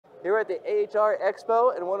Here at the AHR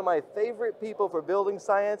Expo, and one of my favorite people for building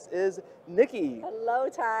science is Nikki. Hello,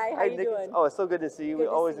 Ty. How you Nikki. doing? Oh, it's so good to see you. Good We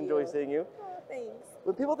to always see enjoy you. seeing you. Oh, thanks.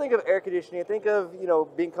 When people think of air conditioning, think of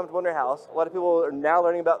being comfortable in their house. A lot of people are now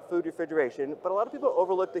learning about food refrigeration, but a lot of people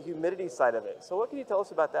overlook the humidity side of it. So what can you tell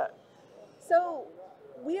us about that? So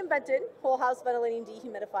we invented whole house ventilating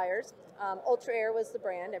dehumidifiers. Ultra Air was the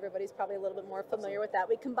brand. Everybody's probably a little bit more familiar with that.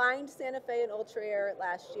 We combined SantaFe and Ultra Air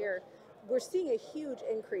last year. We're seeing a huge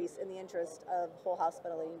increase in the interest of whole house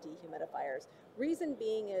ventilating dehumidifiers. Reason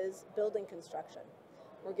being is building construction.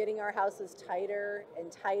 We're getting our houses tighter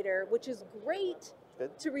and tighter, which is great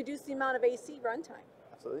to reduce the amount of AC runtime.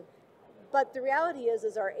 Absolutely. But the reality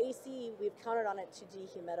is our AC, we've counted on it to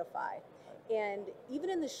dehumidify. And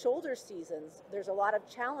even in the shoulder seasons, there's a lot of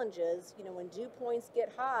challenges, when dew points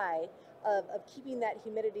get high, of keeping that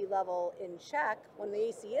humidity level in check when the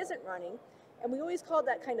AC isn't running. And we always call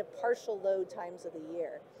that kind of partial load times of the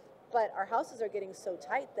year. But our houses are getting so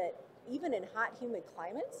tight that even in hot, humid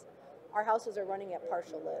climates, our houses are running at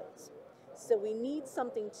partial loads. So we need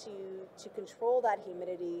something to control that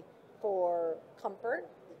humidity for comfort,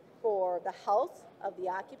 for the health of the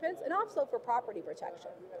occupants, and also for property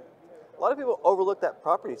protection. A lot of people overlook that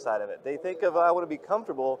property side of it. They think of, I want to be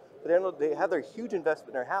comfortable, but they have their huge investment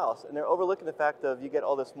in their house, and they're overlooking the fact of you get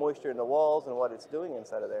all this moisture in the walls and what it's doing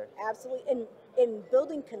inside of there. Absolutely. And in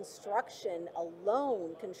building construction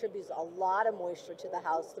alone contributes a lot of moisture to the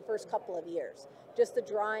house the first couple of years, just the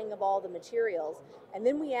drying of all the materials. And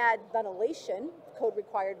then we add ventilation, code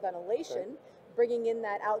required ventilation, bringing in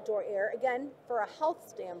that outdoor air, again, for a health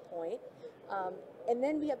standpoint. And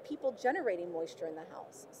then we have people generating moisture in the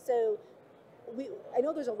house. So I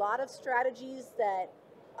know there's a lot of strategies that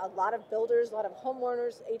a lot of builders, a lot of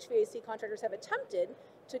homeowners, HVAC contractors have attempted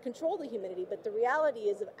to control the humidity, but the reality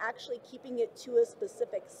is of actually keeping it to a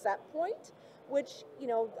specific set point, which,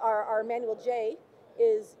 our manual J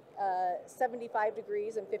is 75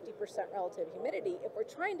 degrees and 50% relative humidity. If we're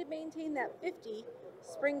trying to maintain that 50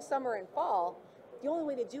 spring, summer, and fall, the only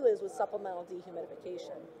way to do it is with supplemental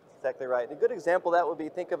dehumidification. Exactly right. A good example of that would be,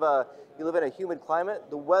 think of you live in a humid climate,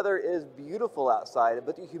 the weather is beautiful outside,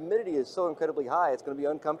 but the humidity is so incredibly high, it's going to be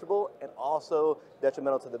uncomfortable and also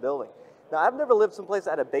detrimental to the building. Now, I've never lived someplace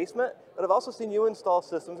that had a basement, but I've also seen you install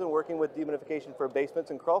systems and working with dehumidification for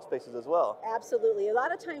basements and crawl spaces as well. Absolutely. A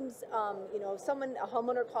lot of times, a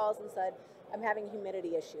homeowner calls and said, I'm having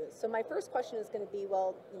humidity issues. So my first question is going to be,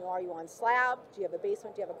 well, are you on slab? Do you have a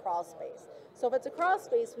basement? Do you have a crawl space? So if it's a crawl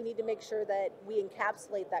space, we need to make sure that we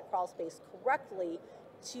encapsulate that crawl space correctly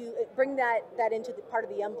to bring that into the part of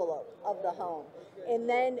the envelope of the home. And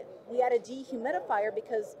then we add a dehumidifier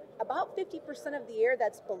because about 50% of the air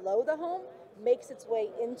that's below the home makes its way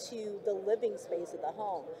into the living space of the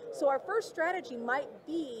home. So our first strategy might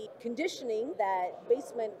be conditioning that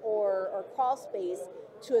basement or crawl space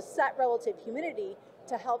to a set relative humidity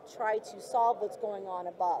to help try to solve what's going on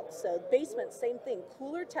above. So basement, same thing,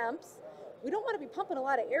 cooler temps. We don't want to be pumping a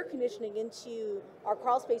lot of air conditioning into our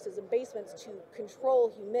crawl spaces and basements to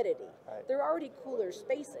control humidity. Right. They're already cooler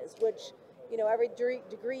spaces, which, every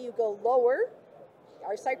degree you go lower,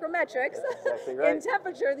 our psychrometrics, exactly right. in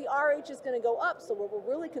temperature, the RH is going to go up. So what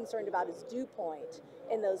we're really concerned about is dew point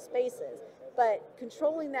in those spaces. But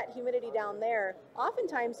controlling that humidity down there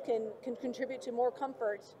oftentimes can contribute to more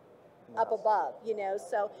comfort up above,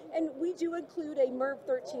 So, and we do include a MERV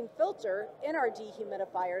 13 filter in our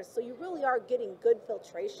dehumidifiers, so you really are getting good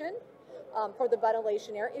filtration for the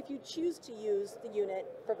ventilation air. If you choose to use the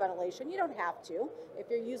unit for ventilation, you don't have to. If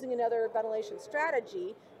you're using another ventilation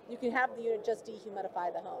strategy, you can have the unit just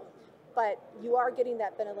dehumidify the home. But you are getting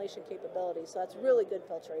that ventilation capability, so that's really good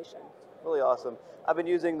filtration. Really awesome. I've been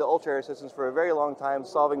using the Ultra Air systems for a very long time,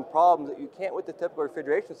 solving problems that you can't with the typical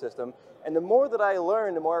refrigeration system. And the more that I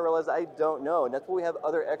learn, the more I realize I don't know. And that's why we have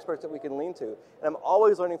other experts that we can lean to. And I'm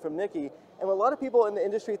always learning from Nikki. And when a lot of people in the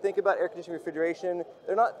industry think about air conditioning refrigeration,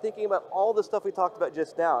 they're not thinking about all the stuff we talked about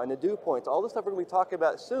just now and the dew points, all the stuff we're going to be talking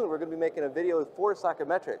about soon. We're going to be making a video for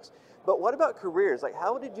psychometrics. But what about careers? Like,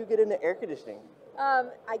 how did you get into air conditioning?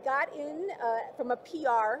 I got in from a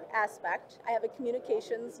PR aspect. I have a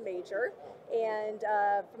communications major, and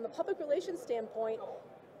from a public relations standpoint,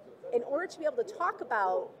 in order to be able to talk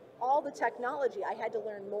about all the technology, I had to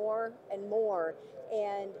learn more and more.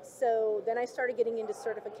 And so then I started getting into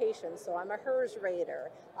certification. So I'm a HERS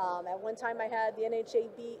rater. At one time I had the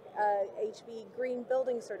HB Green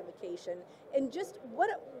Building certification. And just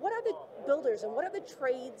what are the builders and what are the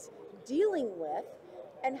trades dealing with,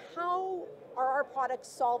 and how are our products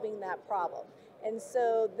solving that problem? And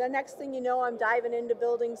so the next thing you know, I'm diving into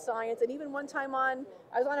building science. And even one time I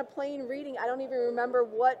was on a plane reading, I don't even remember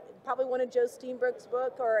what, probably one of Joe Steenbrook's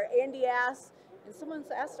book, or Andy asked, and someone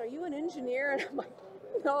asked, are you an engineer? And I'm like,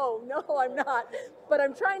 no, I'm not, but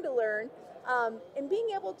I'm trying to learn. And being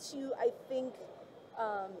able to, I think,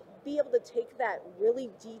 be able to take that really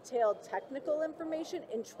detailed technical information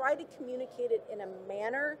and try to communicate it in a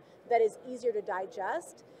manner that is easier to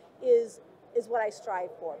digest is what I strive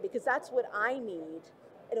for, because that's what I need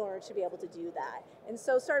in order to be able to do that. And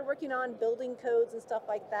so started working on building codes and stuff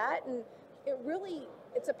like that, and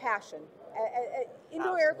it's a passion.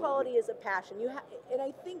 Indoor air quality is a passion. And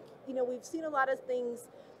I think, we've seen a lot of things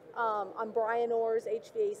on Brian Orr's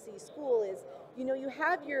HVAC school is, you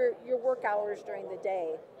have your work hours during the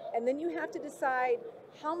day, and then you have to decide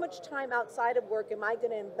how much time outside of work am I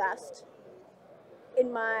going to invest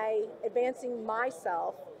in advancing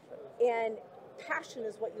myself, and passion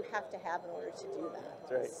is what you have to have in order to do that.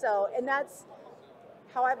 That's right. So, and that's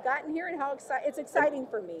how I've gotten here, and how it's exciting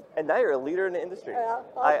for me. And now you're a leader in the industry.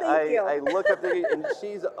 Thank you. I look up there, and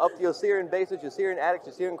she's up. You'll see her in basements, you'll see her in attics,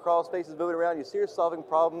 you'll see her in crawl spaces moving around, you see her solving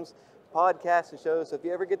problems, podcasts and shows. So if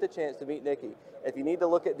you ever get the chance to meet Nikki, if you need to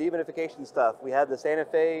look at dehumidification stuff, we have the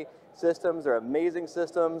SantaFe systems. They're amazing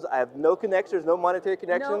systems. I have no connections, there's no monetary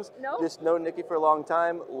connections. No. Just know Nikki for a long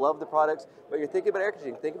time, love the products. But you're thinking about air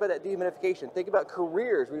conditioning, think about that dehumidification, think about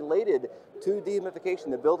careers related to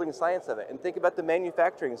dehumidification, the building science of it, and think about the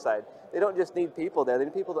manufacturing side. They don't just need people there, they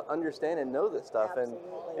need people to understand and know this stuff. And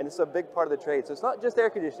it's a big part of the trade. So it's not just air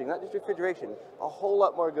conditioning, not just refrigeration. A whole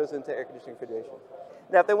lot more goes into air conditioning refrigeration.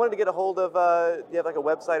 Now, if they wanted to get a hold of, do you have like a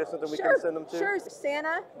website or something we can send them to? Sure,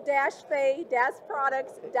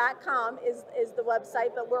 Santa-Fe-products.com is the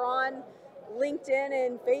website, but we're on LinkedIn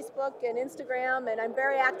and Facebook and Instagram, and I'm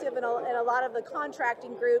very active in a lot of the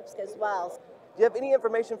contracting groups as well. Do you have any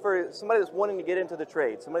information for somebody that's wanting to get into the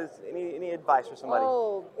trade? Any advice for somebody?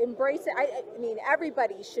 Oh, embrace it. I mean,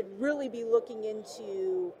 everybody should really be looking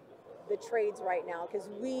into the trades right now, because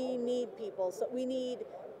we need people. So we need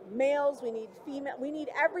males, we need female, we need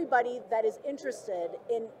everybody that is interested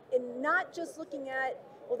in not just looking at,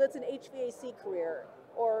 well, that's an HVAC career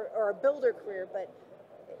or a builder career, but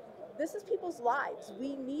this is people's lives.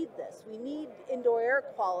 We need this. We need indoor air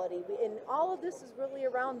quality. And all of this is really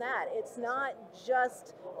around that. It's not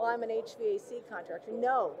just, well, I'm an HVAC contractor.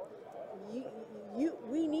 No, we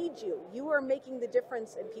need you. You are making the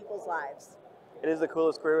difference in people's lives. It is the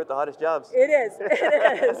coolest career with the hottest jobs. It is.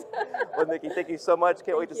 It is. Well, Nikki, thank you so much.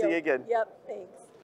 Can't wait to see you again. Yep, thanks.